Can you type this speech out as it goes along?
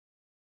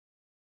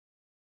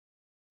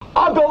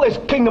I built this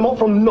kingdom up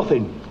from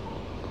nothing.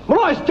 When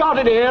I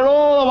started here,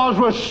 all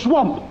there was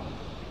swamp.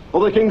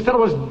 Other kings said I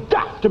was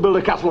daft to build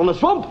a castle on the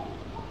swamp.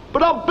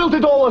 But I built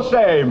it all the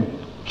same,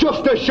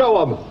 just to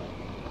show them.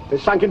 They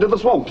sank into the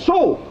swamp,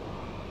 so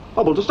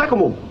I built a second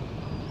one.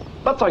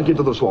 That sank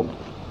into the swamp.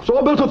 So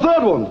I built a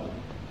third one.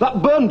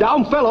 That burned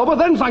down, fell over,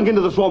 then sank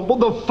into the swamp. But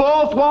the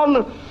fourth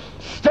one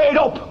stayed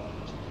up.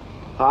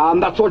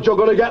 And that's what you're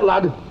going to get,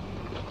 lad.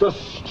 The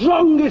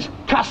strongest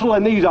castle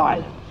in these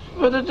isles.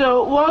 But I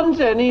don't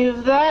want any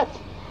of that.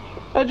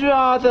 I'd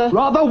rather...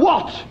 Rather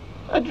what?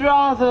 I'd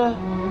rather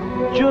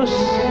just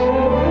sit.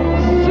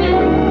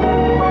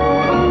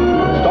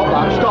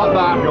 Stop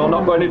that. You're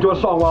not going into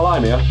a song while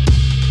I'm here.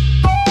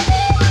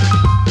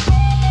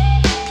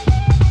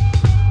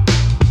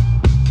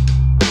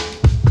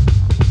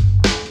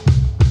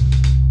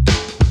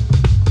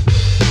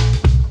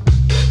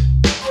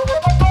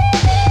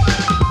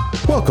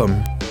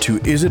 Welcome to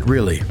Is It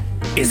Really?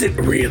 Is it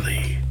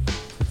really?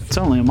 It's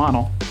only a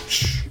model.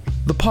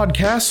 The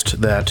podcast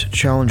that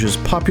challenges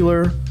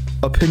popular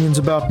opinions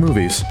about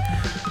movies.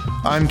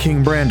 I'm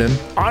King Brandon.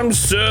 I'm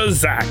Sir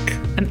Zach.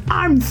 And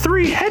I'm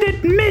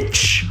Three-Headed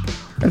Mitch.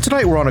 And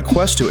tonight we're on a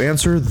quest to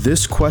answer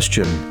this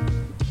question.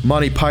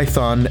 Monty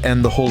Python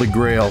and the Holy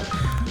Grail.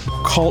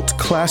 Cult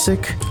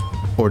classic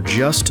or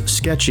just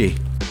sketchy?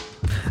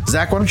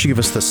 Zach, why don't you give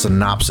us the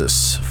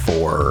synopsis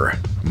for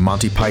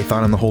Monty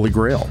Python and the Holy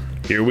Grail?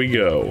 Here we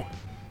go.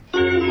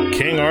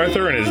 King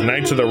Arthur and his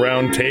Knights of the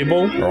Round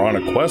Table are on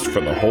a quest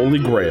for the Holy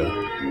Grail.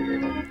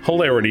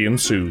 Hilarity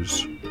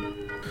ensues.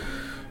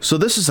 So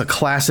this is a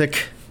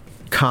classic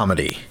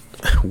comedy.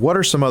 What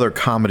are some other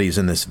comedies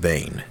in this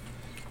vein?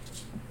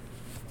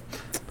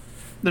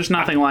 There's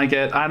nothing like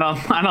it. I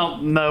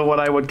don't know what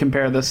I would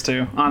compare this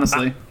to,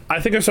 honestly. I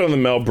think of some of the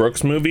Mel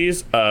Brooks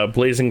movies.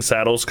 Blazing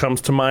Saddles comes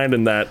to mind,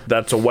 and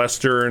that's a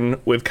Western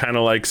with kind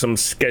of like some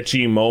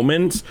sketchy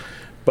moments,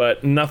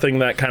 but nothing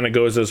that kind of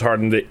goes as hard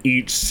into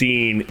each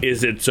scene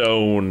is its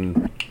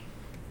own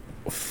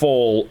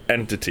full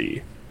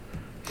entity.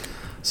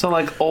 So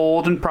like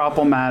old and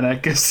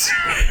problematic is,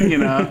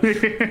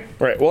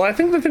 Right. Well, I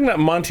think the thing that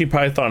Monty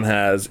Python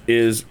has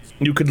is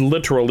you could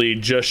literally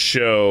just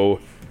show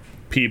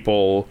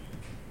people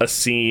a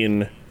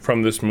scene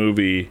from this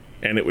movie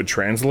and it would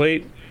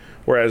translate.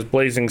 Whereas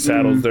Blazing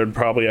Saddles, there'd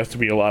probably have to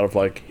be a lot of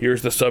like,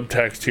 here's the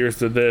subtext, here's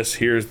the this,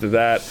 here's the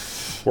that.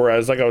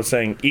 Whereas, like I was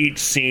saying, each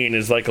scene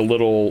is like a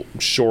little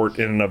short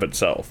in and of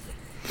itself.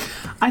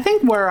 I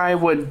think where I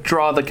would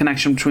draw the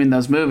connection between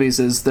those movies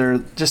is they're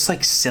just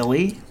like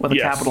silly with a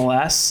capital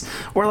S.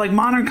 Where like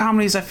modern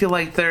comedies, I feel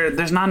like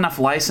there's not enough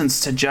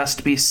license to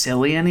just be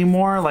silly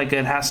anymore. Like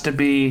it has to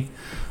be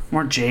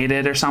more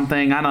jaded or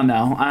something. I don't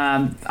know.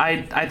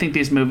 I think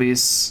these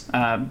movies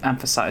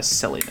emphasize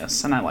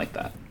silliness, and I like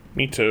that.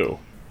 Me too.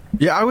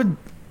 Yeah, I would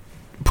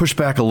push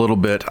back a little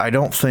bit. I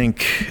don't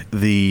think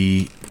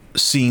the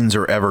scenes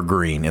are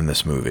evergreen in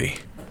this movie.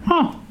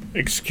 Huh.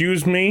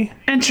 Excuse me?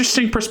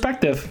 Interesting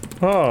perspective.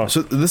 Oh.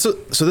 So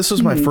this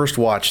was my first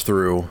watch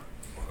through,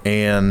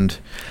 and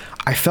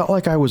I felt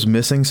like I was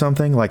missing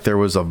something. Like there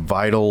was a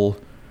vital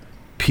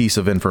piece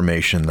of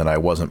information that I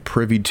wasn't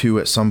privy to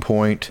at some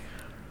point.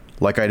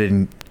 Like I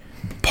didn't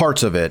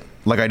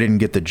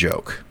get the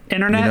joke.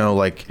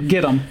 Internet?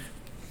 Get them.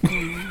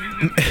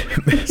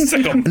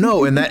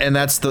 No, and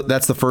that's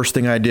the first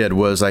thing I did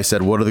was I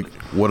said, what are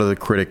the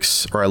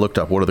critics, or I looked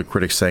up what are the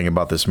critics saying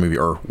about this movie,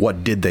 or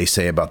what did they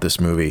say about this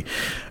movie,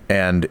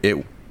 and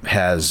it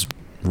has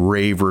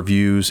rave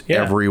reviews.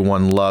 Yeah.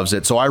 Everyone loves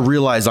it, so I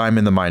realize I'm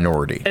in the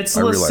minority. It's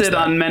listed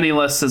on many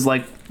lists as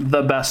like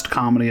the best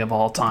comedy of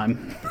all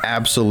time.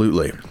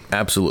 Absolutely.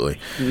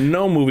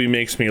 No movie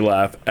makes me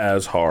laugh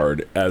as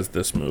hard as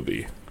this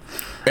movie,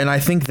 and I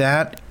think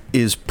that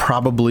is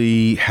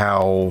probably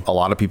how a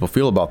lot of people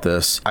feel about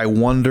this. I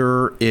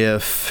wonder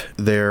if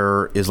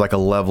there is like a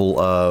level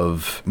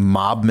of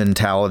mob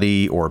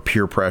mentality or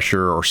peer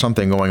pressure or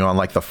something going on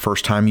like the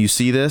first time you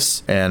see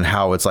this, and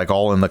how it's like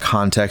all in the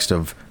context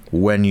of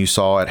when you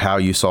saw it, how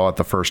you saw it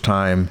the first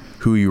time,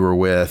 who you were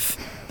with,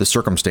 the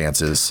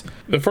circumstances.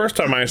 The first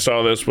time I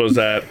saw this was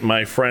at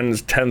my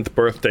friend's 10th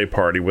birthday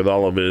party with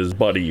all of his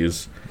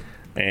buddies,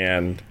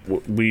 and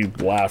we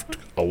laughed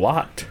a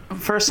lot.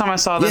 First time I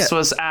saw this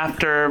was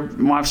after,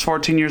 when I was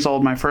 14 years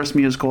old, my first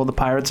musical, The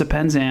Pirates of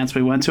Penzance.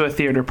 We went to a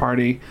theater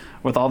party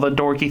with all the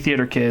dorky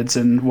theater kids,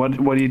 and what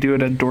do you do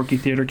at a dorky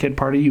theater kid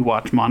party? You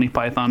watch Monty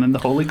Python and the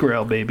Holy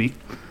Grail, baby.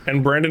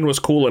 And Brandon was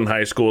cool in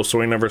high school, so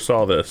he never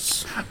saw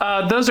this.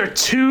 Those are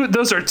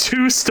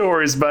two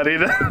stories, buddy.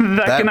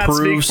 that cannot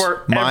speak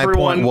for my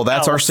everyone point. Well,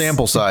 that's else. Our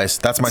sample size.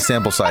 That's my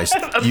sample size.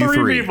 You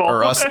three, people.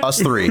 or us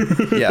three.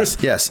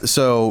 Yes.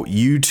 So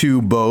you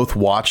two both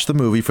watched the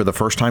movie for the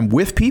first time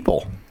with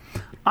people.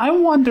 I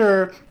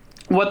wonder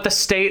what the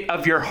state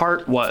of your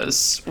heart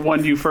was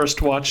when you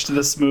first watched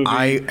this movie.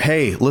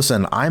 Hey,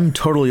 listen, I'm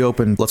totally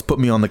open. Let's put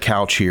me on the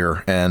couch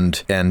here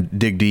and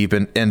dig deep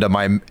into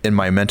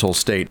my mental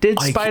state. Did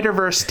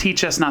Spider-Verse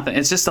teach us nothing?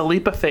 It's just a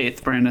leap of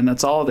faith, Brandon.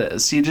 That's all it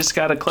is. You just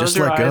got to close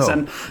your eyes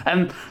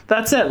and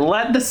that's it.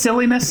 Let the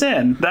silliness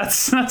in.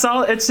 That's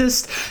all. It's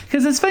just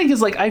because it's funny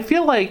because like I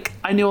feel like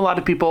I knew a lot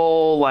of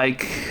people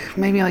like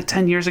maybe like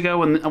 10 years ago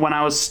when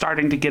I was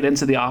starting to get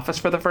into The Office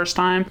for the first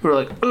time, who were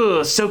like,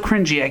 ugh, so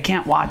cringy, I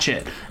can't watch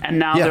it. And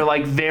now they're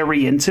like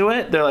very into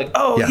it. They're like,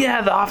 oh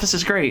yeah, The Office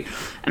is great.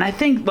 And I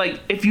think like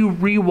if you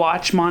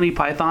rewatch Monty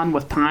Python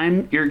with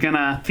time, you're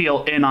gonna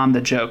feel in on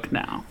the joke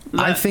now.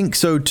 I think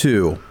so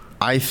too.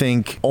 I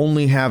think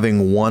only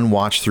having one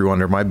watch through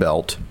under my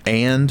belt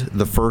and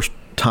the first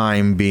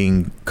time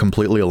being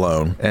completely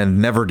alone,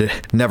 and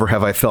never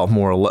have I felt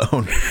more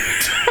alone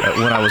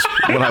when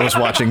I was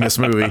watching this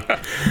movie.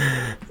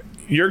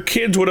 Your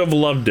kids would have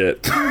loved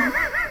it.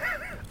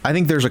 I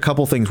think there's a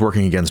couple things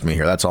working against me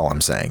here. That's all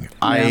I'm saying. Yeah.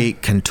 I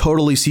can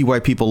totally see why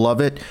people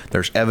love it.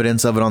 There's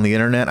evidence of it on the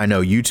internet. I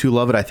know you two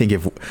love it. I think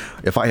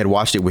if I had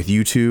watched it with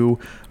you two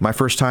my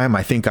first time,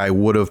 I think I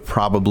would have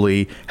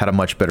probably had a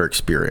much better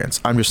experience.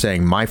 I'm just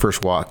saying my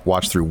first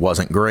watch through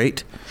wasn't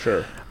great.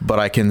 Sure. But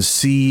I can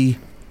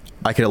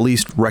at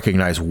least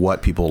recognize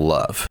what people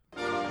love.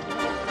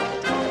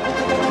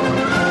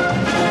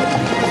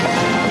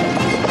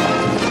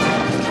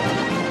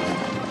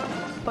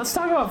 Let's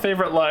talk about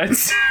favorite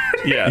lines.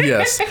 Yeah.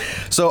 Yes.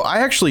 So I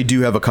actually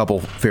do have a couple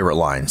favorite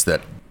lines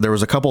that there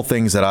was a couple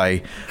things that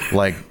I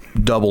like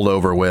doubled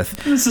over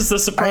with. This is the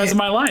surprise of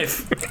my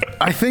life.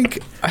 I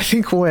think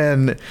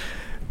when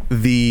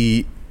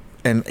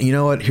and you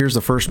know what?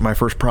 Here's my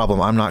first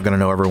problem. I'm not going to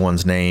know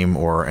everyone's name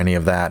or any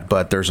of that,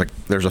 but there's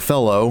a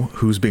fellow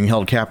who's being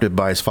held captive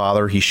by his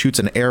father. He shoots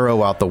an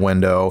arrow out the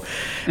window,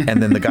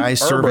 and then the guy's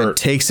servant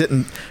takes it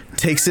in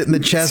the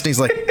chest, and he's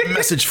like,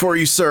 "Message for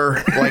you,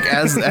 sir!" Like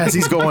as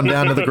he's going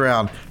down to the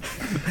ground.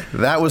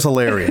 That was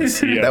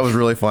hilarious. Yeah. That was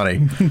really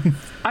funny.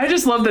 I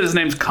just love that his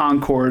name's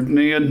Concord. And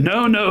he goes,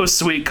 no,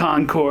 sweet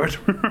Concord,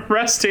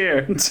 rest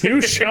here.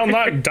 You shall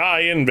not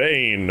die in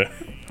vain.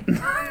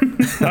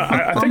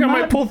 I think I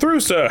might pull through,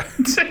 sir.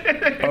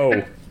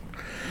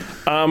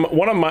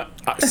 One of my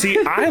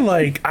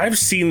I've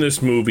seen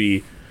this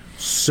movie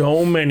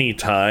so many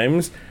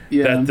times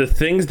that the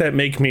things that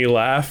make me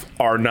laugh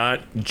are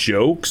not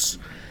jokes.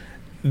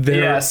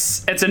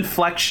 Yes, it's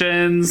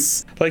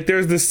inflections. Like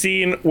there's the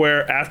scene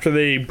where after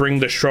they bring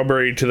the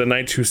shrubbery to the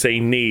knights who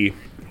say knee,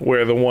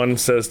 where the one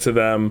says to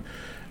them,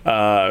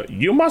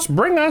 you must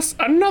bring us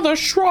another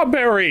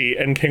strawberry.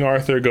 And King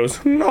Arthur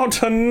goes,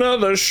 not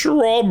another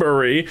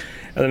strawberry.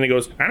 And then he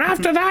goes, and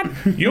after that,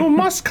 you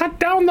must cut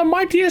down the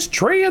mightiest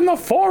tree in the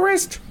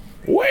forest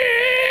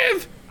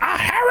with a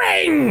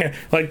herring.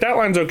 Like, that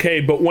line's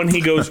okay, but when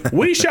he goes,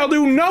 we shall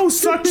do no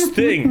such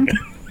thing.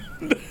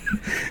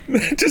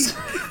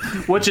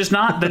 Which is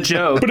not the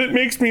joke. But it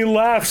makes me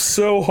laugh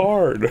so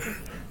hard.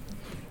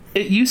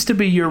 It used to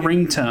be your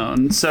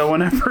ringtone, so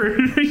whenever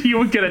you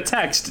would get a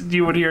text,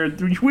 you would hear,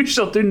 we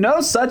shall do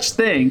no such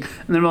thing,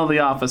 in the middle of the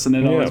office, and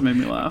it always made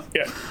me laugh.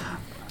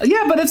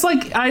 Yeah, but it's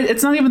like,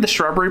 it's not even the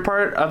shrubbery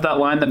part of that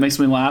line that makes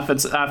me laugh.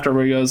 It's after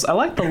where he goes, I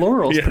like the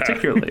laurels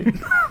particularly.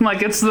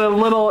 Like, it's the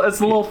little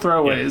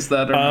throwaways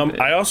that are...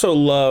 I also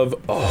love,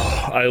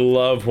 I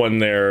love when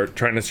they're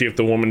trying to see if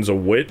the woman's a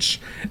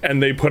witch,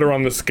 and they put her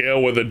on the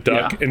scale with a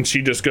duck, and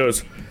she just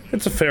goes,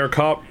 it's a fair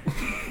cop.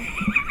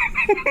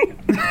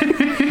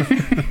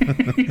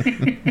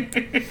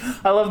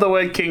 I love the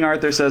way King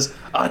Arthur says,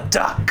 a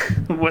duck,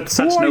 with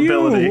such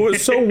nobility. Who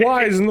is so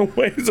wise in the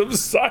ways of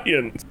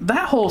science?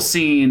 That whole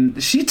scene,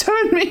 she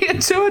turned me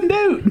into a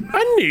newt.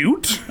 A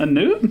newt? A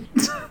newt?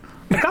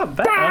 I got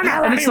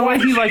that. And it's the way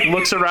he like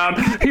looks around.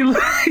 He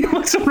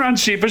looks around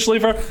sheepishly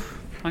for...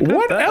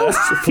 What else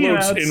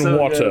floats in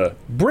water? Good.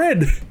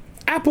 Bread,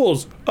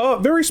 apples,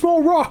 very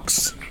small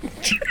rocks.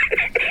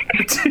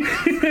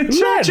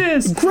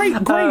 Churches. Great.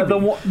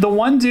 The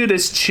one dude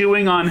is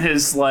chewing on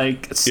his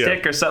like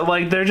stick or something.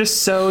 Like they're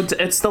just so.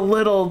 It's the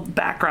little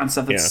background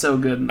stuff that's so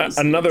good.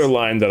 Another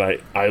line that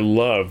I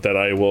love that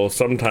I will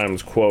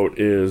sometimes quote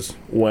is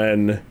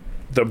when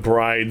the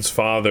bride's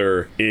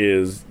father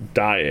is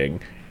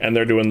dying. And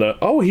they're doing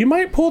he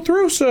might pull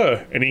through,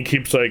 sir. And he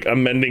keeps, like,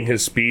 amending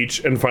his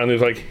speech. And finally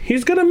he's like,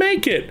 he's gonna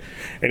make it.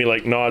 And he,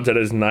 like, nods at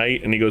his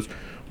knight. And he goes,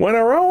 when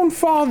our own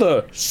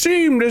father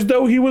seemed as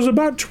though he was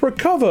about to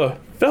recover,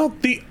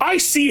 felt the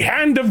icy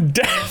hand of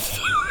death.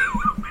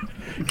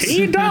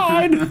 He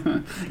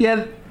died.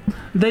 Yeah,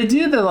 they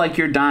do the, like,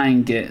 you're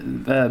dying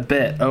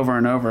bit over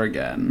and over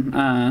again.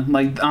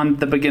 Like, on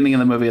the beginning of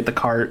the movie at the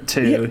cart,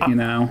 too, you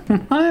know.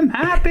 I'm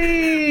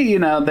happy! You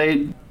know,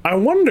 I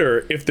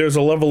wonder if there's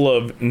a level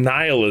of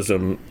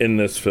nihilism in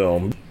this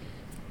film.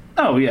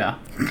 Oh, yeah.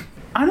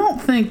 I don't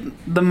think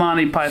the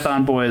Monty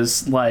Python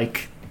boys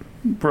like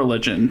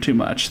religion too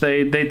much.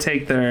 They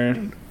take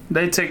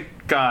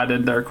God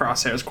in their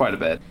crosshairs quite a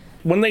bit.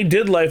 when they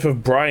did Life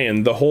of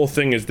Brian, the whole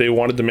thing is they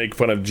wanted to make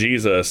fun of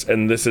Jesus,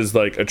 and this is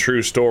like a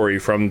true story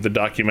from the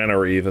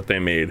documentary that they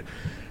made.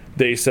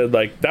 They said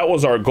like that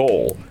was our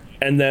goal.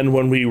 And then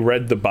when we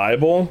read the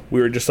Bible,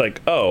 we were just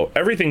like, oh,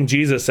 everything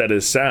Jesus said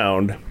is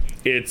sound.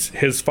 It's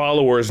his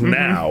followers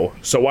now.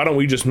 So why don't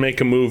we just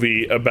make a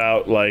movie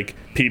about like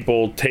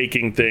people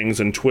taking things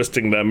and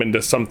twisting them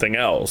into something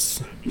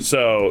else?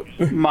 So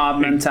mob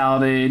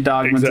mentality,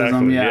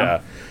 dogmatism, exactly,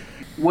 yeah.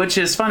 Which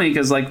is funny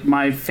because like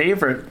my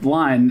favorite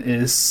line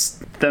is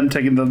them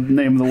taking the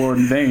name of the Lord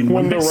in vain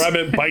when the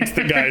rabbit bites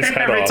the guy's head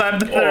every off. time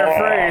they're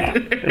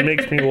afraid. It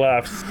makes me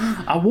laugh.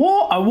 I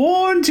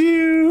warned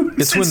you.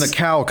 It's when the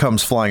cow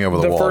comes flying over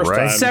the wall, first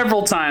right? time.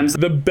 Several times.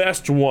 The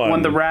best one.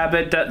 When the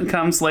rabbit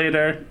comes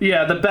later.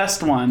 Yeah, the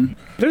best one.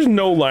 There's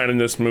no line in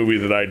this movie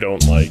that I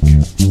don't like.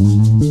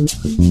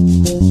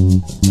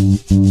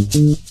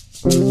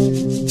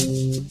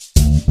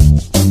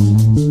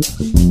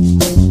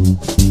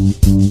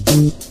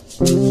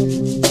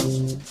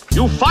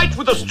 You fight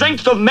with the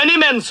strength of many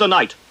men, Sir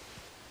Knight.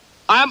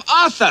 I am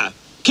Arthur,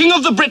 King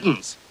of the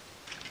Britons.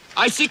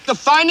 I seek the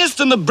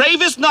finest and the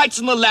bravest knights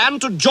in the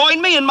land to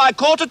join me in my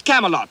court at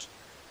Camelot.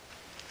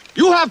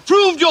 You have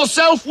proved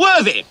yourself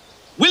worthy.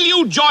 Will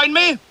you join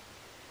me?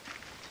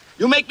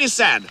 You make me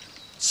sad.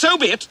 So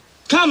be it.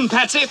 Come,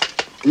 Patsy.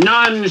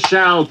 None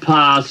shall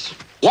pass.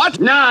 What?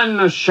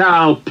 None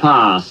shall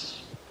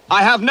pass.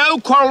 I have no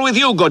quarrel with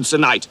you, good Sir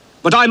Knight,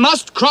 but I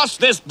must cross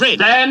this bridge.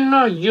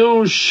 Then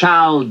you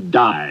shall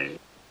die.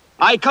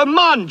 I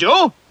command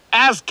you,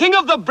 as King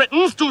of the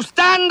Britons, to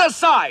stand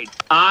aside.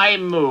 I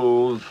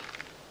move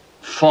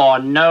for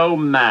no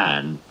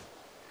man.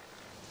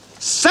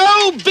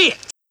 So be it.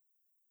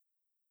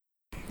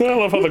 I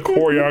love how the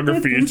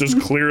choreography is just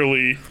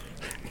clearly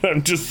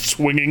them just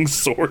swinging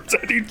swords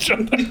at each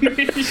other.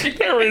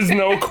 There is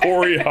no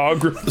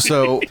choreography.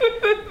 So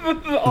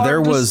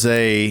there was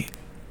a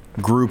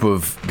group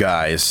of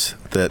guys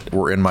that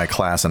were in my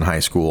class in high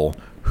school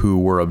who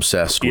were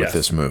obsessed with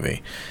this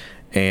movie,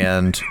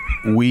 and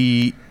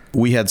we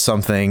had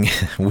something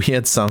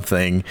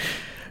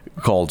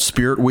called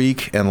Spirit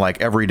Week, and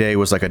like every day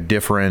was like a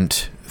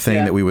different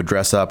thing that we would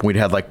dress up. We'd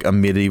had like a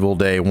medieval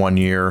day one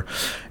year,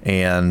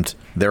 and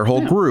their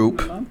whole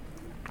group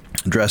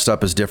dressed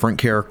up as different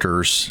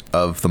characters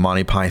of the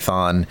Monty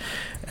Python,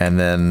 and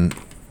then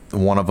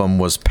one of them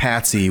was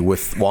Patsy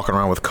with walking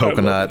around with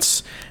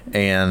coconuts,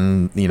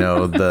 and you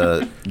know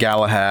the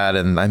Galahad,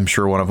 and I'm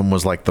sure one of them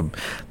was like the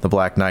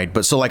Black Knight.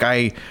 But so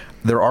like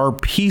there are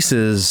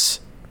pieces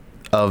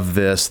of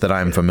this that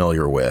I'm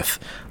familiar with.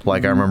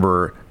 Like I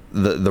remember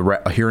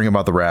hearing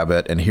about the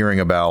rabbit and hearing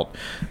about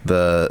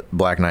the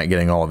Black Knight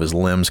getting all of his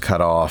limbs cut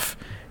off,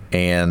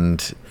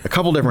 and a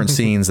couple different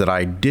scenes that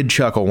I did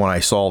chuckle when I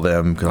saw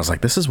them, because I was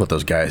like, this is what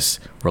those guys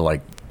were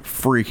like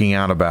freaking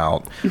out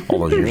about all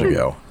those years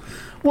ago.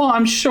 Well,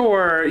 I'm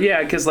sure,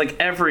 yeah, because like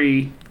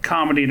every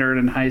comedy nerd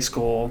in high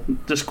school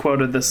just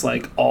quoted this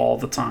like all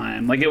the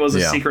time. Like it was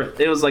a secret.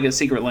 It was like a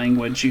secret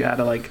language. You had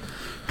to like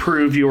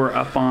prove you were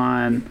up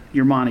on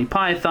your Monty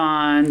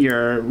Python,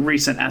 your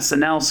recent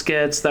SNL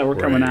skits that were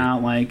coming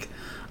out. Like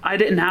I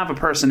didn't have a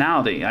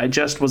personality. I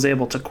just was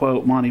able to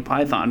quote Monty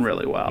Python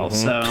really well.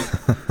 So,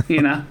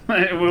 you know,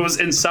 it was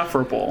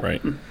insufferable.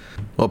 Right. Well,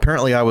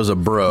 apparently I was a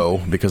bro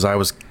because I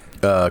was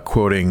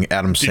quoting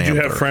Adam Sandler. Did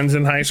you have friends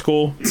in high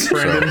school,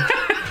 Brandon?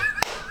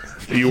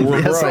 You were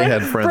Yes, bro. I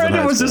had friends Brandon in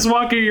high was school. just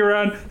walking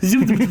around.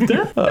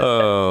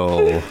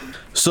 Oh.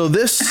 So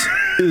this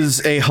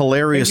is a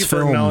hilarious Thank you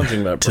for film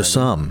acknowledging that, to Brandon.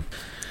 some.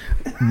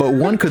 But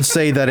one could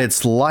say that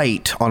it's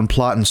light on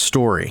plot and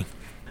story.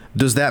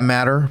 Does that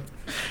matter?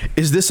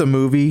 Is this a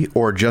movie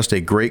or just a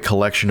great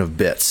collection of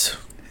bits?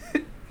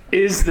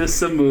 Is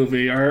this a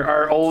movie?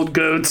 Our old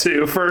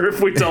go-to for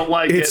if we don't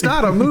like it. It's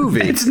not a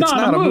movie. It's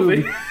not a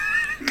movie.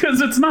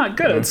 Because it's not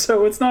good,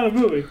 so it's not a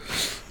movie.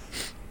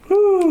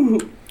 Ooh.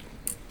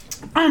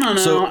 I don't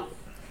know. So-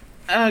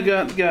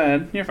 go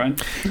ahead. You're fine.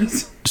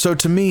 So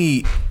to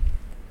me,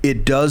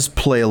 it does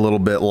play a little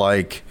bit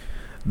like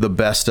the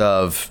best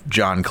of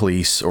John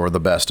Cleese, or the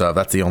best of,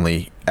 that's the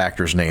only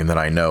actor's name that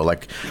I know,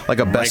 like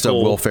a best of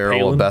Michael Will Ferrell,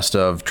 Palin? a best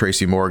of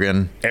Tracy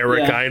Morgan.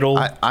 Eric Yeah. Idle,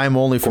 I'm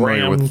only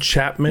familiar Graham with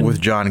Chapman,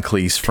 with John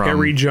Cleese from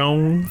Harry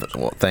Jones,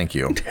 Well, thank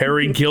you.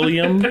 Harry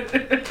Gilliam.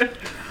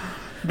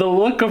 The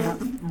look of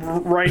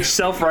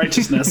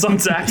self-righteousness on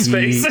Zach's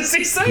face as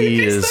he's saying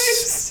he these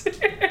is-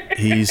 things.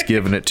 He's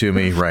giving it to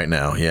me right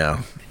now.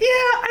 Yeah. Yeah,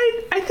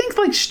 I think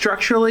like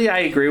structurally I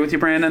agree with you,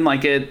 Brandon.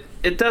 Like it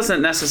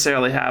doesn't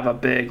necessarily have a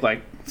big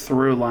like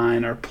through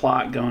line or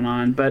plot going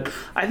on, but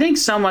I think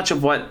so much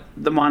of what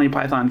the Monty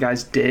Python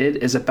guys did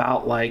is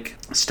about like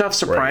stuff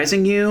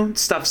surprising you,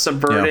 stuff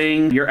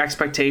subverting your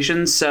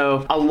expectations.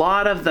 So a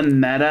lot of the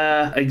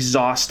meta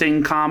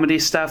exhausting comedy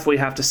stuff we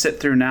have to sit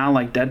through now,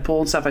 like Deadpool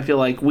and stuff, I feel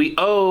like we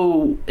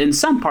owe in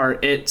some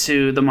part it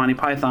to the Monty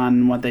Python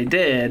and what they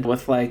did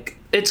with like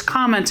it's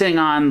commenting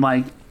on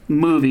like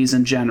movies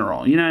in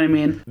general, you know what I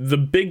mean? The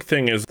big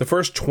thing is the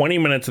first 20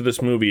 minutes of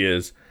this movie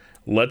is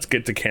let's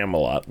get to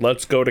Camelot.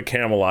 Let's go to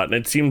Camelot. And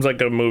it seems like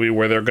a movie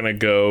where they're going to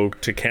go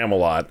to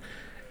Camelot.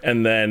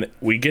 and then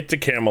we get to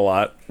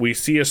Camelot, we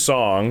see a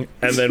song,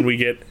 and then we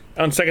get,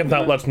 on second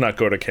thought, let's not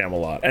go to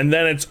Camelot. And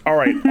then it's, all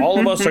right, all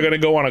of us are going to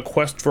go on a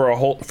quest for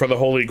the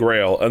Holy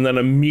Grail, and then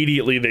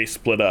immediately they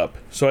split up.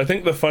 So I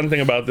think the fun thing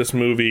about this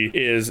movie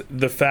is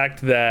the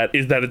fact that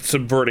it's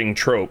subverting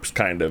tropes,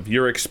 kind of.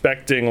 You're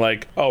expecting,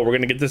 like, oh, we're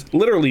going to get this,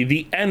 literally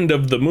the end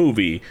of the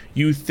movie,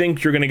 you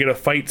think you're going to get a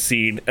fight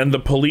scene, and the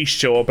police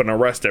show up and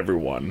arrest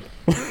everyone.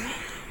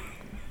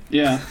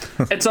 Yeah.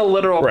 It's a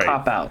literal Right.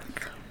 cop-out.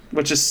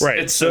 Which is Right.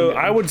 It's So good.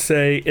 I would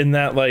say in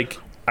that, like,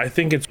 I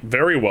think it's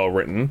very well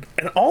written,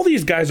 and all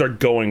these guys are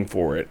going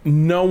for it.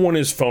 No one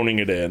is phoning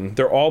it in.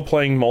 They're all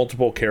playing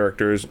multiple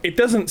characters. It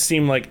doesn't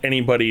seem like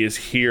anybody is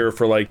here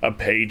for like a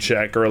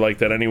paycheck or like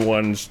that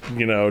anyone's,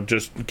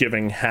 just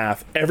giving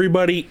half.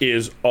 Everybody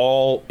is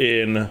all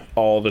in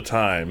all the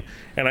time.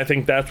 And I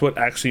think that's what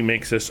actually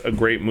makes this a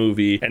great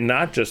movie and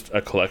not just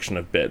a collection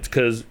of bits.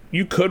 Because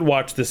you could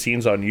watch the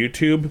scenes on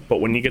YouTube, but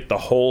when you get the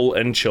whole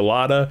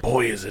enchilada,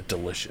 boy, is it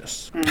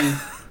delicious.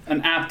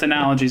 An apt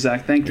analogy,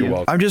 Zach. Thank you. You're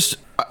welcome.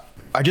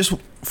 I just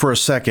for a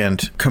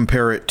second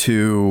compare it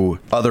to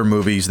other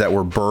movies that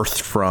were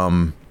birthed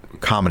from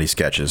comedy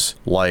sketches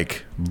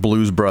like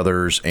Blues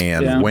Brothers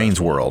and Wayne's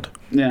World.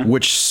 Yeah.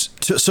 Which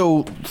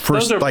so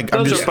first Those are, like those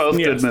I'm just are both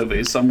yes. good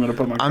movies, so I'm going to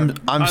put my I'm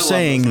I love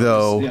saying those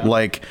though movies, yeah.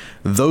 like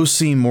those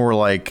seem more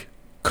like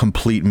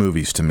complete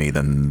movies to me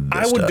than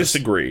this I would does.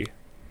 disagree.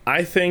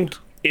 I think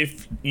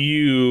if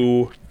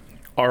you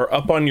are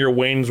up on your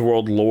Wayne's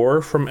World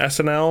lore from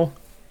SNL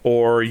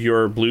or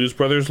your Blues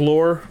Brothers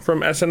lore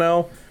from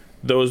SNL,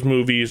 those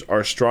movies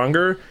are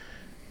stronger.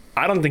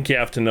 I don't think you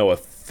have to know a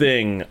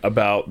thing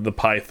about the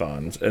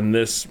Pythons, and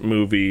this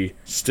movie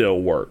still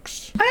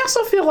works. I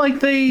also feel like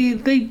they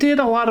did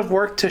a lot of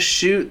work to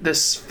shoot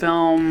this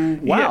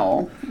film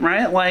well,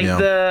 right? Like Yeah.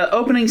 the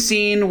opening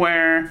scene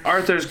where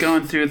Arthur's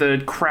going through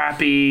the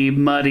crappy,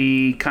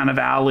 muddy kind of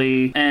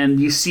alley, and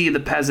you see the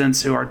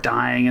peasants who are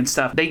dying and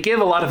stuff. They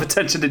give a lot of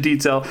attention to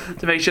detail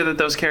to make sure that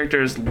those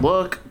characters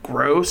look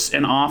gross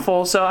and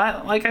awful. So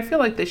I feel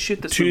like they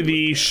shoot this To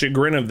movie. the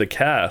chagrin of the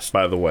cast,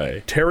 by the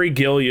way, Terry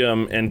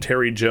Gilliam and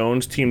Terry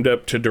Jones teamed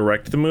up to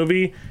direct the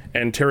movie.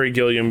 And Terry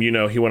Gilliam,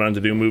 he went on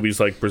to do movies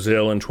like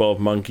Brazil and 12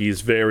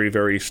 Monkeys, very,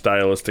 very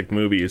stylistic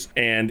movies.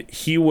 And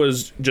he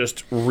was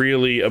just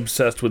really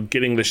obsessed with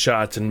getting the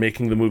shots and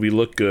making the movie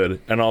look good.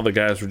 And all the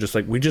guys were just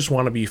like, we just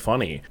want to be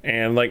funny.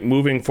 And like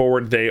moving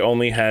forward, they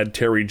only had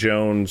Terry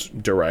Jones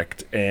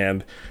direct.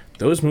 And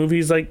those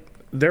movies, like,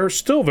 they're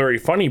still very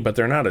funny, but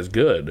they're not as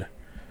good.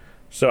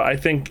 So I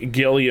think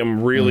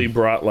Gilliam really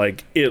brought,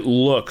 like, it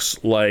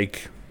looks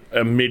like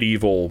a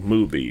medieval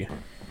movie.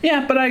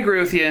 Yeah, but I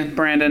agree with you,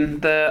 Brandon.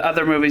 The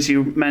other movies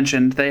you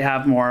mentioned, they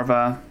have more of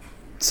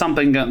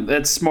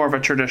it's more of a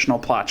traditional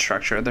plot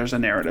structure. There's a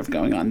narrative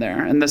going on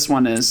there. And this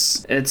one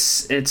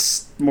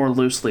it's more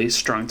loosely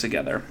strung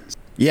together.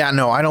 Yeah,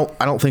 no, I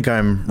don't think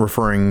I'm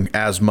referring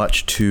as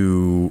much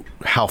to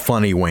how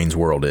funny Wayne's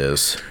World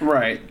is.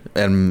 Right.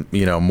 And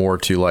more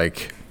to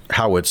like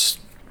how it's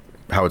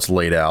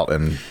laid out.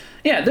 And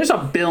Yeah, there's a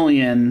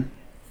billion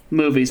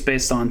movies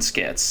based on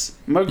skits.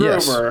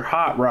 MacGruber,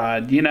 Hot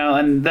Rod,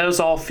 and those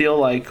all feel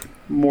like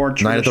more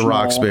traditional. Night at the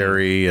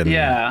Roxbury and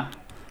Yeah.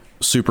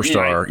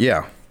 Superstar.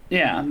 Yeah.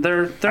 Yeah,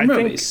 they're I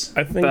movies.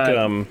 think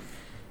but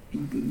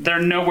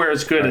they're nowhere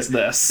as good as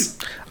this.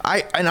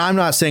 I'm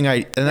not saying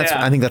I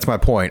think that's my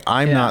point.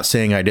 I'm not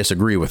saying I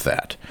disagree with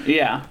that.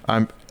 Yeah.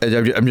 I'm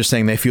just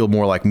saying they feel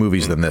more like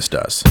movies than this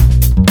does.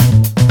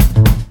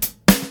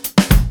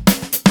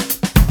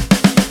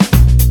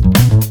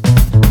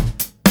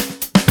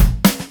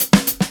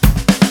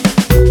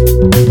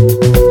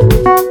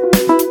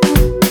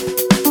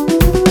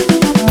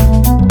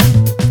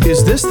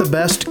 Is this the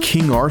best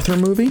King Arthur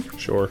movie?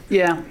 Sure.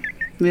 Yeah.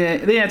 Yeah,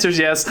 the answer is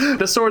yes.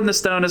 The Sword in the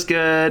Stone is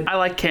good. I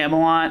like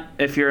Camelot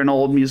if you're an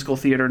old musical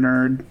theater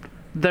nerd.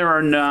 There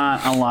are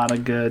not a lot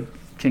of good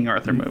King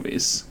Arthur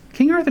movies.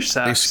 King Arthur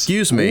sucks.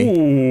 Excuse me.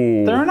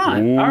 Ooh. There are not.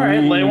 All right,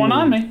 lay one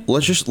on me.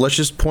 Let's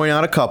just point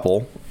out a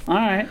couple. All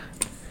right.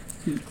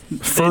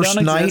 First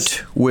don't Night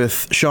exist.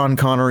 with Sean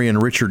Connery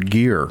and Richard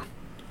Gere.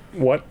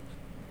 What?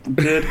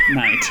 Good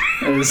night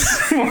is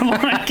more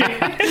like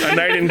it.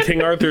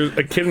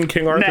 A kid in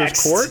King Arthur's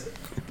Next. court?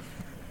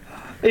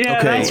 Yeah,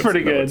 Okay. that's pretty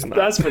No, good. it's not.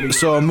 That's pretty good.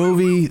 So a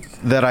movie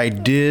that I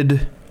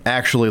did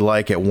actually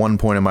like at one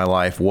point in my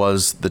life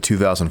was the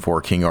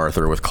 2004 King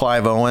Arthur with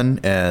Clive Owen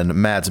and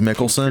Mads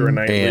Mikkelsen Keira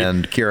Knightley.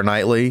 and Keira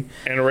Knightley.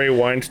 And Ray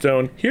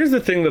Winestone. Here's the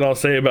thing that I'll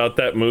say about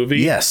that movie.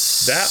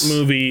 Yes. That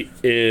movie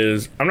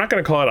is, I'm not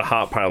going to call it a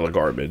hot pile of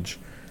garbage,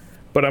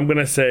 but I'm going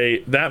to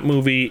say that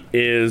movie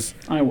is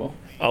I will.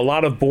 a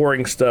lot of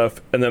boring stuff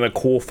and then a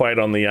cool fight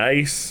on the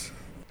ice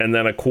and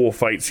then a cool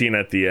fight scene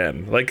at the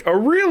end. Like a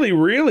really,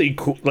 really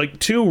cool, like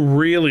two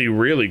really,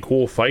 really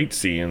cool fight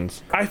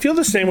scenes. I feel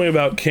the same way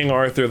about King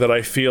Arthur that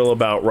I feel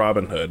about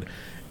Robin Hood.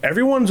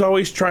 Everyone's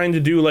always trying to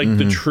do like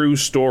the true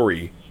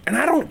story, and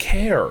I don't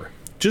care.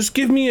 Just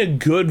give me a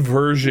good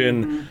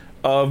version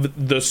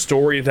of the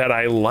story that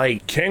I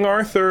like. King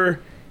Arthur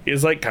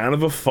is like kind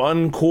of a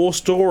fun, cool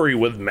story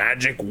with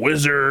magic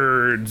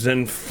wizards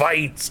and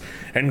fights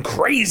and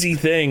crazy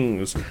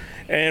things.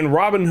 And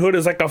Robin Hood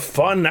is like a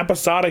fun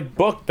episodic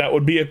book that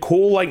would be a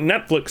cool like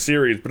Netflix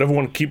series, but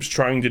everyone keeps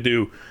trying to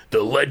do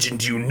the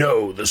legend you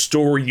know, the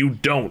story you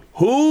don't.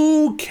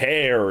 Who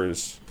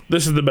cares?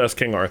 This is the best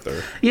King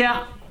Arthur.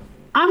 Yeah,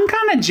 I'm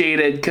kind of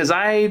jaded because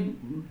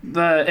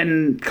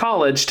in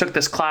college took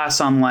this class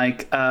on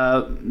like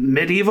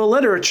medieval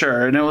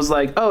literature, and it was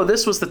like, oh,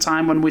 this was the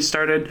time when we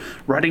started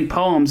writing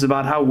poems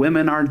about how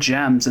women are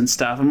gems and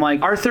stuff. I'm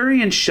like,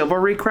 Arthurian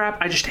chivalry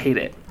crap, I just hate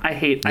it. I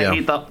hate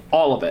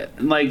all of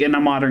it, like in a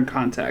modern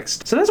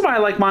context. So that's why I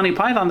like Monty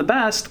Python the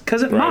best,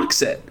 because it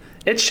mocks it.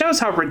 It shows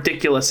how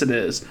ridiculous it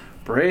is.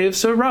 Brave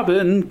Sir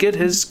Robin, get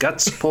his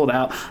guts pulled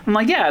out. I'm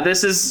like, yeah,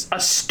 this is a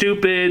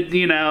stupid,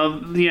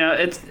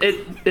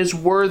 it is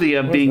worthy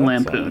of being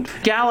lampooned.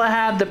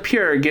 Galahad the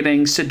Pure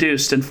getting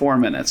seduced in 4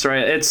 minutes,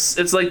 right?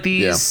 It's like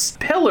these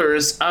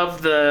pillars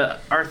of the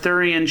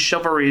Arthurian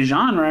chivalry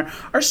genre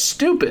are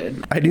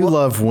stupid. I do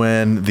love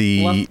when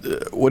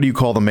what do you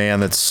call the man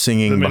that's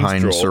singing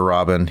behind Sir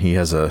Robin? He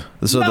has a...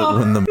 it's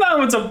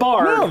a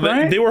bard,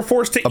 right? They were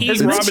forced to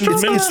eat Robin's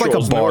minstrels. It's like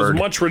a bard. There was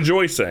much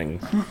rejoicing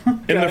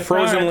in the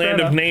frozen land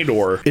of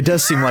Nador. It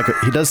does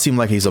seem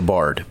like he's a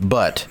bard,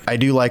 but I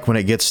do like when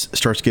it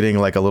starts getting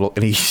like a little,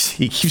 and he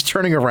keeps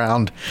turning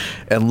around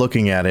and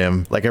looking at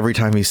him like every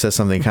time he says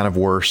something kind of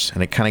worse,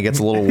 and it kind of gets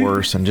a little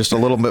worse and just a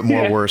little bit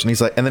more worse, and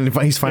he's like, and then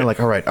he's finally like,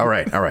 all right.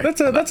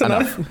 That's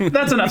enough.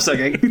 That's enough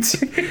singing.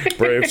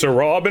 Brave Sir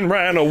Robin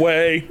ran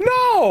away.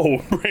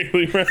 No,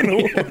 bravely ran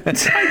away.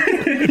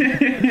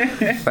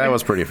 That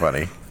was pretty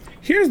funny.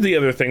 Here's the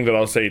other thing that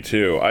I'll say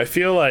too. I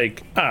feel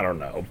like, I don't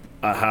know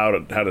how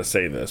to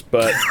say this,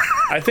 but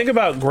I think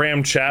about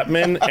Graham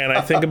Chapman, and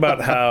I think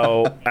about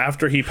how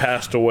after he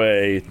passed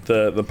away,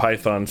 the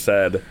Python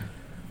said,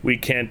 we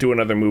can't do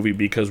another movie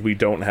because we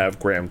don't have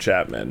Graham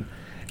Chapman.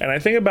 And I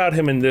think about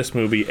him in this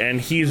movie,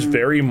 and he's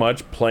very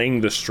much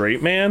playing the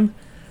straight man,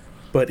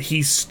 but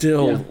he's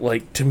still,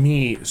 like, to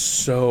me,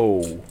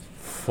 so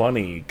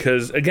funny,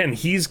 because again,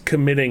 he's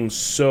committing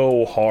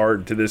so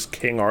hard to this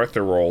King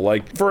Arthur role.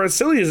 Like, for as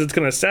silly as it's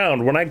gonna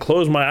sound, when I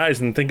close my eyes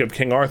and think of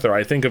King Arthur,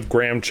 I think of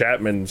Graham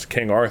Chapman's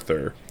King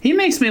Arthur. He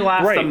makes me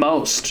laugh the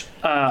most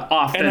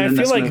often in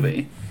this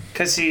movie,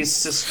 because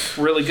he's just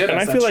really good. And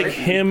I feel like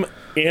him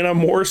in a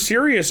more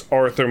serious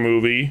Arthur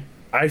movie,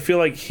 I feel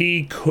like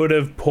he could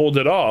have pulled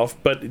it off,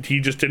 but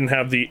he just didn't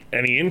have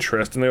any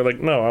interest, and they're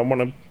like, no, I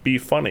want to be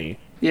funny.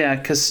 Yeah,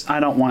 because I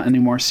don't want any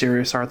more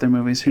serious Arthur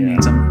movies. Who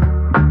needs them?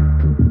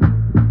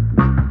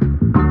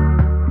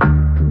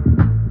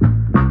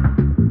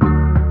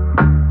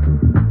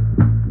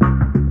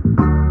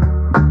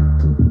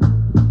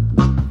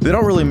 They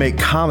don't really make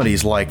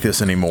comedies like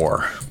this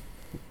anymore.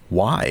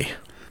 Why?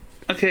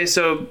 Okay,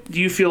 so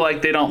do you feel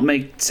like they don't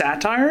make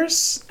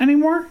satires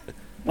anymore?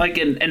 Like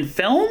in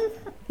film?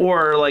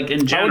 Or like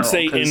in general? I would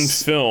say in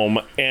film,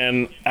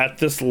 and at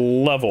this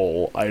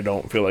level, I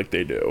don't feel like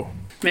they do.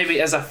 Maybe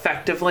as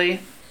effectively?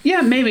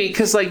 Yeah, maybe,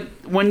 because like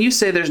when you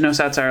say there's no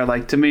satire,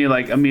 like to me,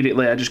 like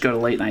immediately I just go to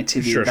late night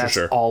TV. That's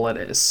all it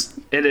is.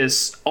 It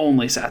is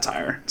only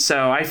satire.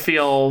 So I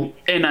feel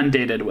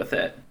inundated with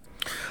it.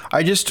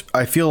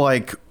 I feel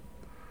like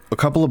a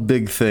couple of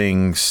big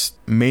things,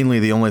 mainly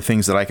the only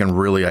things that I can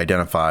really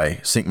identify,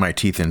 sink my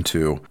teeth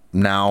into.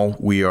 Now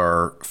we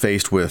are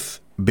faced with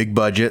big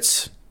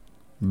budgets,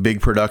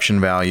 big production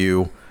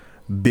value,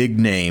 big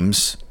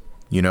names.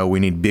 You know,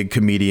 we need big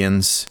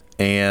comedians.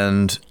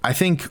 And I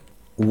think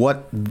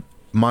what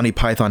Monty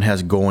Python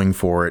has going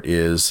for it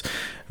is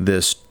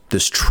this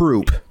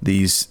troupe,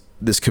 this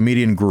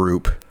comedian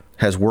group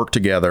has worked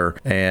together,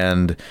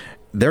 and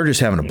they're just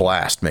having a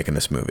blast making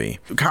this movie.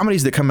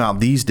 Comedies that come out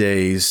these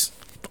days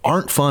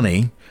aren't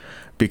funny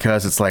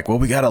because it's like, well,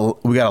 we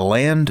gotta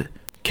land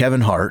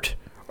Kevin Hart,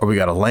 or we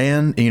gotta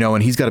land,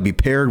 and he's got to be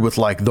paired with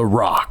like The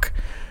Rock,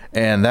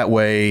 and that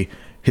way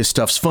his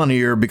stuff's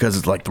funnier because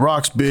it's like The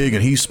Rock's big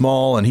and he's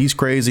small and he's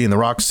crazy and The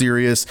Rock's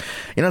serious.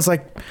 It's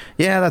like,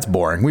 yeah, that's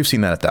boring. We've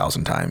seen that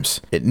 1,000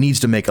 times. It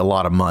needs to make a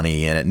lot of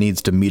money, and it needs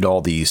to meet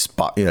all these,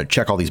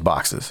 check all these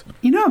boxes.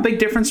 A big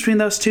difference between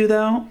those two,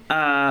 though?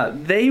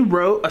 They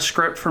wrote a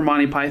script for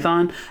Monty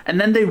Python, and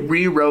then they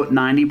rewrote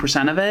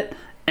 90% of it.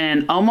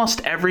 And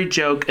almost every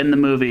joke in the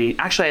movie,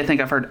 actually, I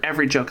think I've heard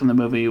every joke in the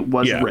movie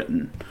was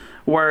written.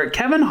 Where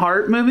Kevin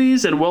Hart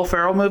movies and Will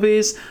Ferrell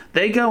movies,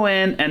 they go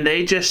in and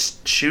they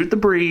just shoot the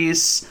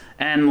breeze,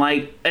 and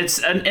like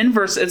it's an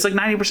inverse. It's like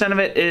 90% of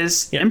it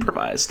is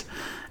improvised,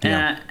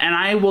 and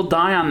I will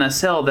die on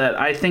this hill that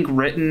I think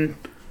written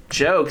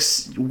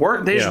jokes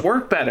work. They just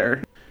work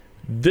better.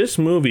 This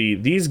movie,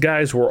 these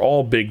guys were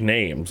all big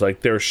names.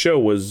 Like their show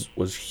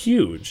was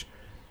huge,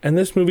 and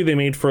this movie they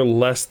made for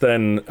less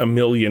than $1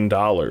 million.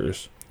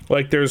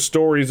 Like, there's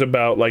stories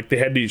about, like, they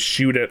had to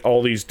shoot at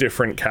all these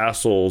different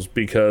castles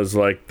because,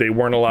 like, they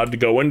weren't allowed to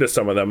go into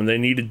some of them, and they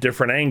needed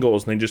different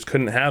angles, and they just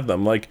couldn't have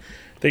them. Like,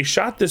 they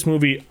shot this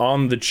movie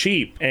on the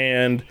cheap,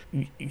 and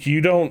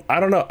I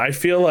don't know, I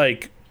feel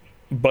like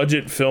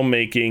budget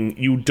filmmaking,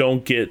 you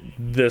don't get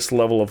this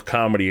level of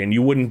comedy, and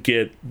you wouldn't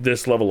get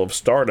this level of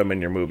stardom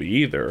in your movie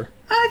either.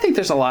 I think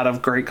there's a lot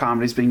of great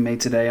comedies being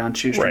made today on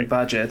shoestring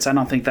budgets. I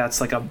don't think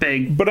that's like a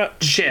big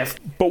shift.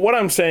 But what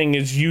I'm saying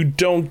is you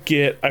don't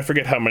get, I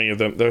forget how many of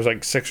them, there's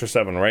like 6 or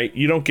 7, right?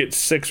 You don't get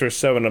 6 or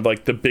 7 of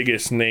like the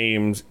biggest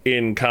names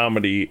in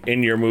comedy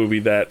in your movie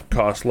that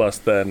cost less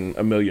than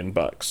 $1 million.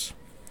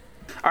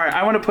 All right,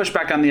 I want to push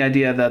back on the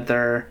idea that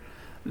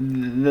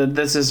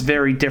this is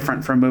very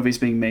different from movies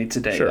being made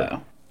today,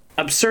 though.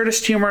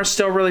 Absurdist humor is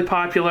still really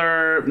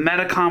popular.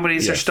 Meta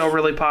comedies are still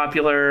really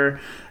popular.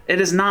 It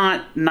is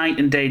not night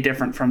and day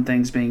different from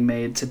things being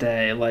made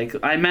today. Like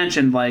I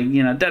mentioned, like,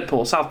 you know,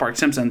 Deadpool, South Park,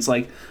 Simpsons,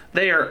 like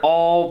they are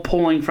all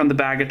pulling from the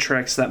bag of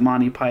tricks that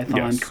Monty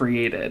Python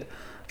created.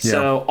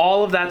 So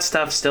all of that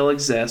stuff still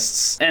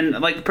exists. And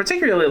like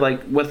particularly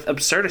like with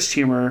absurdist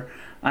humor,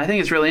 I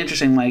think it's really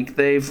interesting. Like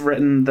they've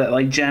written that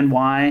like Gen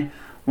Y,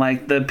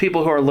 like the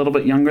people who are a little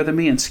bit younger than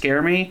me and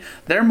scare me,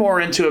 they're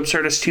more into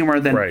absurdist humor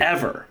than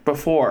ever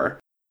before.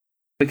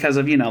 Because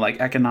of, you know, like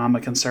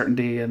economic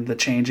uncertainty and the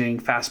changing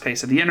fast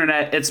pace of the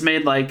internet, it's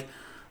made like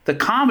the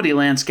comedy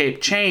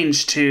landscape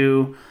change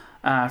to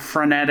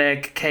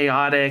frenetic,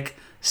 chaotic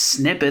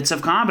snippets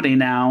of comedy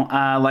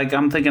now. Like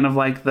I'm thinking of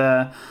like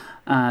the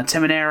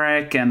Tim and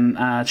Eric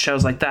and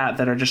shows like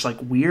that are just like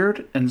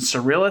weird and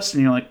surrealist,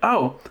 and you're like,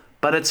 oh,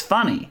 but it's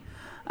funny.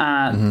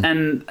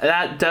 And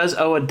that does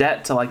owe a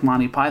debt to like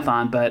Monty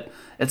Python, but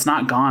it's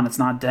not gone. It's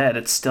not dead.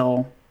 It's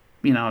still,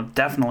 you know,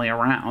 definitely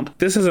around.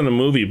 This isn't a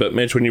movie, but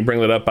Mitch, when you bring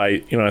that up, I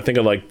think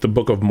of like the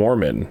Book of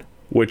Mormon,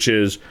 which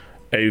is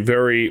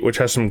which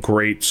has some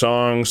great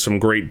songs, some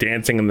great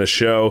dancing in the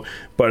show,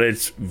 but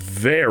it's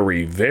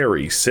very,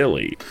 very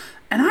silly.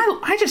 And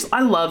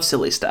I love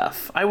silly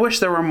stuff. I wish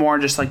there were more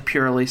just like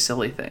purely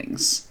silly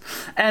things.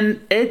 And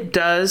it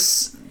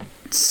does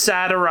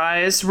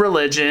satirize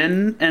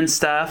religion and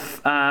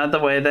stuff the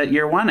way that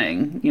you're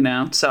wanting, you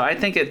know? So I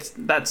think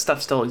that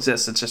stuff still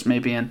exists. It's just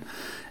maybe in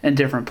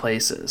different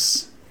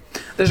places.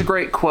 There's a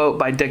great quote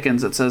by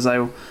Dickens that says,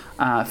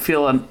 I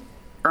feel an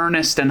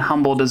earnest and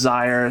humble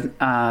desire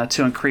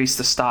to increase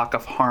the stock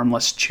of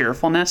harmless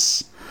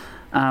cheerfulness,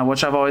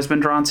 which I've always been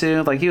drawn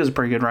to. Like, he was a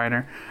pretty good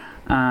writer.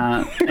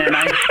 And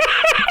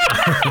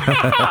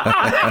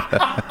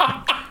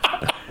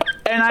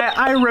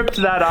I ripped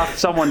that off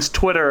someone's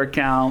Twitter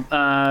account,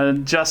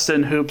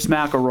 Justin Hoops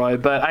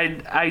McElroy. But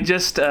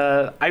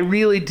I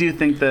really do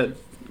think that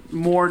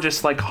more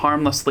just like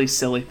harmlessly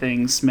silly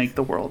things make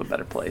the world a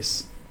better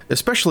place.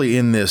 Especially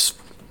in this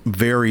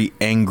very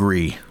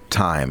angry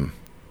time,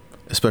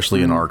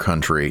 especially in our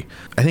country.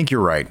 I think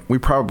you're right. We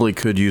probably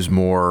could use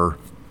more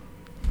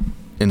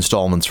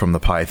installments from the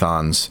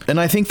Pythons. And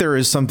I think there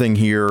is something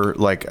here,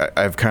 like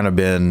I've kind of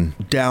been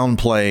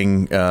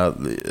downplaying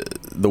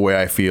the way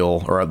I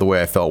feel, or the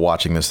way I felt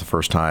watching this the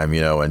first time,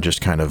 you know, and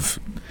just kind of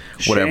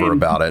whatever Shame.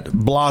 About it.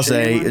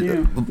 Blasé,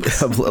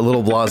 a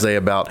little blasé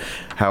about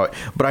how it,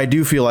 but I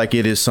do feel like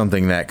it is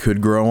something that could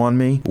grow on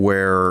me,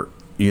 where,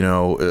 you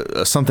know,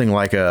 something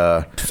like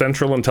a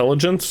Central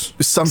Intelligence,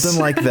 something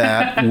like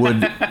that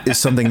is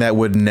something that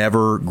would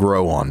never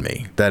grow on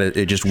me. That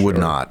it just would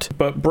not.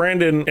 But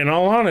Brandon, in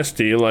all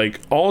honesty, like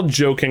all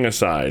joking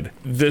aside,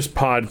 this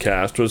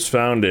podcast was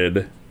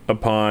founded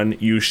upon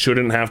you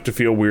shouldn't have to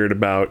feel weird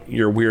about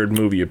your weird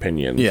movie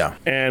opinions. Yeah.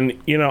 And,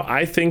 you know,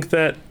 I think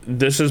that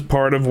this is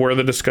part of where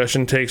the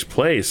discussion takes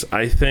place.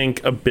 I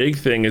think a big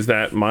thing is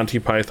that Monty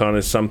Python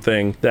is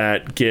something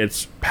that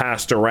gets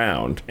passed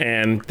around,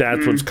 and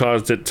that's what's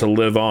caused it to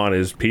live on,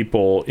 is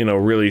people, you know,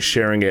 really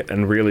sharing it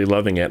and really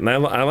loving it. And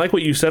I like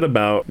what you said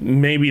about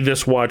maybe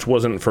this watch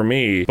wasn't for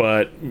me,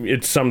 but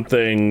it's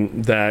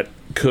something that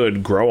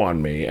could grow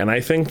on me. And I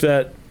think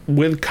that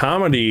with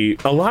comedy,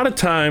 a lot of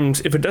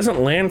times, if it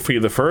doesn't land for you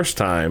the first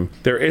time,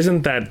 there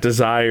isn't that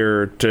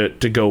desire to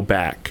go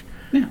back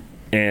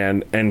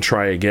and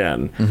try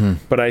again. Mm-hmm.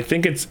 But I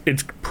think it's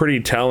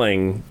pretty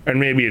telling, and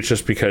maybe it's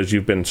just because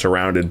you've been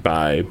surrounded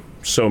by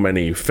so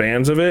many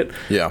fans of it.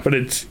 Yeah. But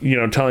it's, you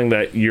know, telling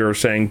that you're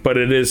saying, but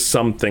it is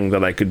something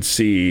that I could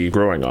see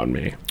growing on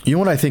me. You know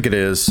what I think it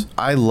is?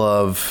 I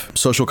love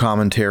social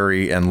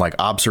commentary and like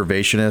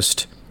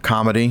observationist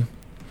comedy.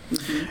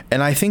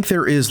 And I think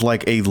there is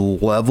like a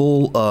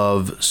level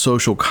of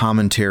social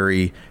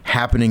commentary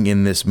happening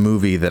in this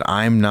movie that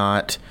I'm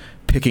not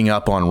picking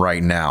up on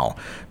right now,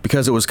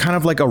 because it was kind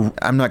of like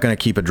I'm not going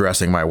to keep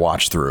addressing my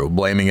watch through,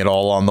 blaming it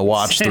all on the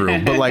watch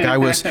through, but I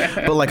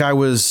feel like I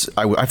was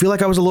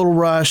a little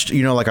rushed,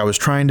 you know, like I was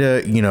trying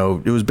to, you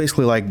know, it was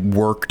basically like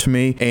work to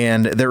me.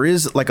 And there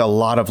is like a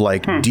lot of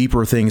like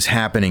deeper things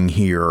happening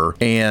here.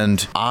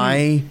 And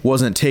I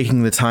wasn't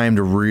taking the time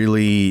to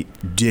really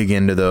dig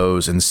into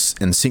those and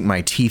sink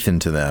my teeth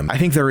into them. I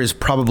think there is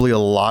probably a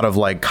lot of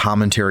like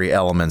commentary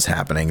elements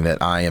happening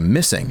that I am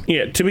missing.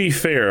 Yeah, to be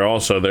fair,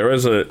 also, there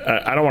is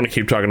I don't want to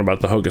keep talking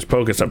about the Hocus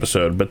Pocus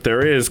episode, but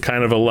there is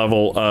kind of a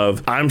level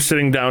of, I'm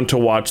sitting down to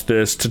watch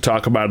this to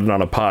talk about it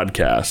on a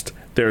podcast.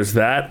 There's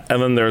that,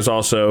 and then there's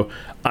also,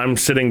 I'm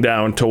sitting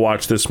down to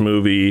watch this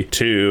movie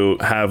to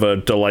have a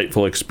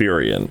delightful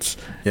experience.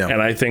 Yeah. And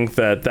I think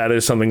that that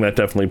is something that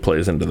definitely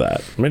plays into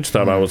that. Mitch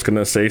thought I was going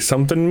to say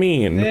something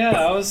mean. Yeah,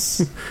 I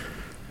was...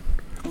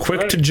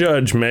 Quick to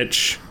judge,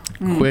 Mitch.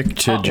 Quick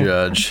to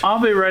judge. I'll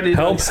be ready to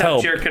Help, accept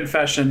help. your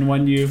confession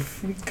when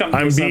you've come to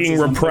I'm a being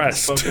senses on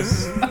repressed.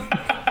 Focus.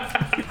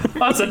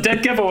 That's a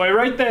dead giveaway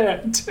right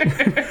there.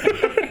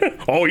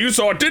 Oh, you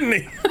saw it, didn't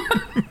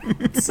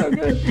he? So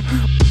good.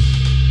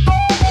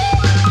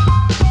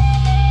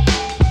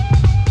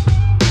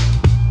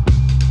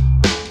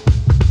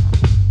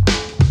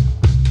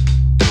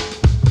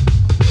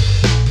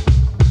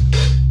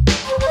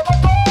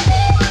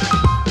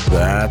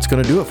 That's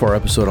going to do it for our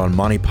episode on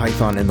Monty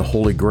Python and the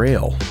Holy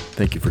Grail.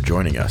 Thank you for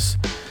joining us.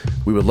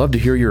 We would love to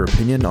hear your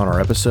opinion on our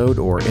episode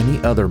or any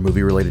other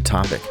movie-related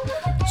topic.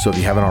 So if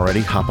you haven't already,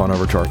 hop on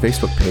over to our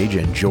Facebook page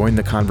and join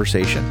the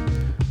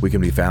conversation. We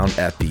can be found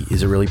at the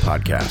Is It Really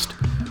Podcast.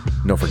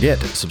 Don't forget,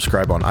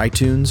 subscribe on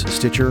iTunes,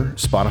 Stitcher,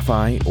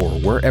 Spotify, or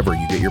wherever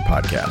you get your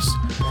podcasts.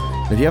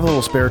 And if you have a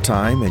little spare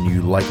time and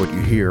you like what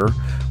you hear,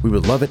 we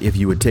would love it if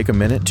you would take a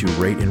minute to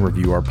rate and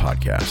review our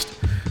podcast.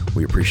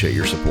 We appreciate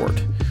your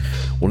support.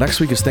 Well,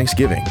 next week is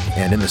Thanksgiving,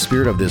 and in the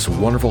spirit of this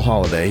wonderful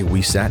holiday,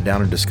 we sat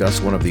down and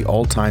discussed one of the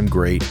all-time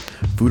great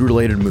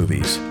food-related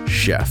movies,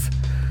 Chef.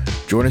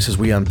 Join us as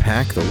we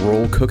unpack the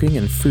role cooking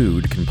and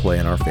food can play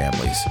in our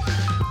families.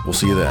 We'll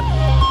see you then.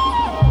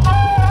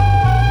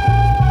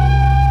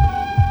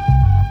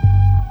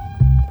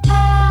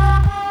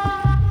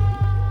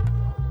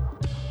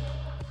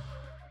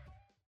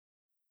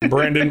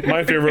 Brandon,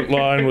 my favorite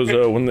line was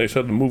when they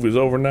said the movie's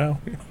over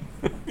now.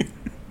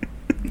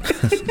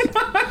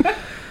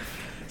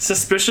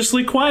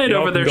 Suspiciously quiet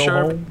over there, Go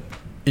Sharp. home.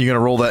 You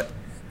gonna roll that?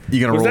 You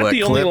gonna Was roll that that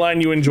the clip? only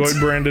line you enjoyed,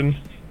 Brandon?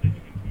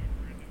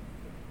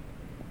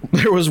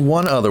 There was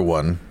one other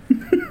one.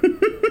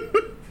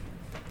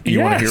 You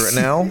want to hear it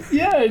now?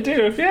 Yeah, I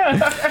do.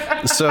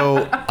 Yeah.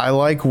 So I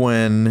like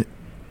when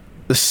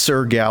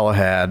Sir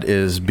Galahad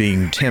is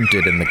being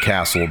tempted in the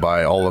castle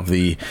by all of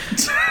the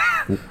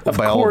Of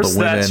by all of course, the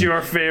women. that's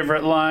your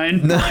favorite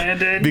line,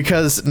 Brandon.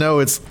 Because no,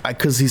 it's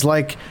because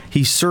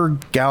he's Sir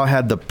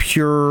Galahad the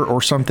Pure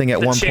or something at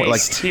The one point. Like,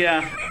 chaste,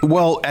 yeah.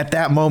 well, at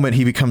that moment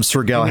he becomes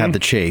Sir Galahad the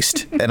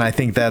Chaste, and I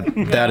think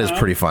that is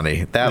pretty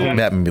funny. That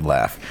made me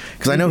laugh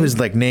because I know his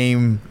like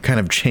name kind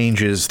of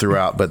changes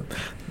throughout, but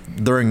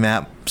during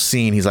that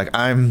scene he's like,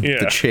 I'm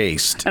the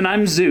Chaste. And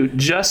I'm Zoot,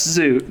 just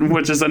Zoot,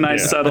 which is a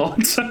nice subtle.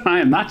 I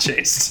am not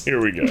chaste.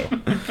 Here we go.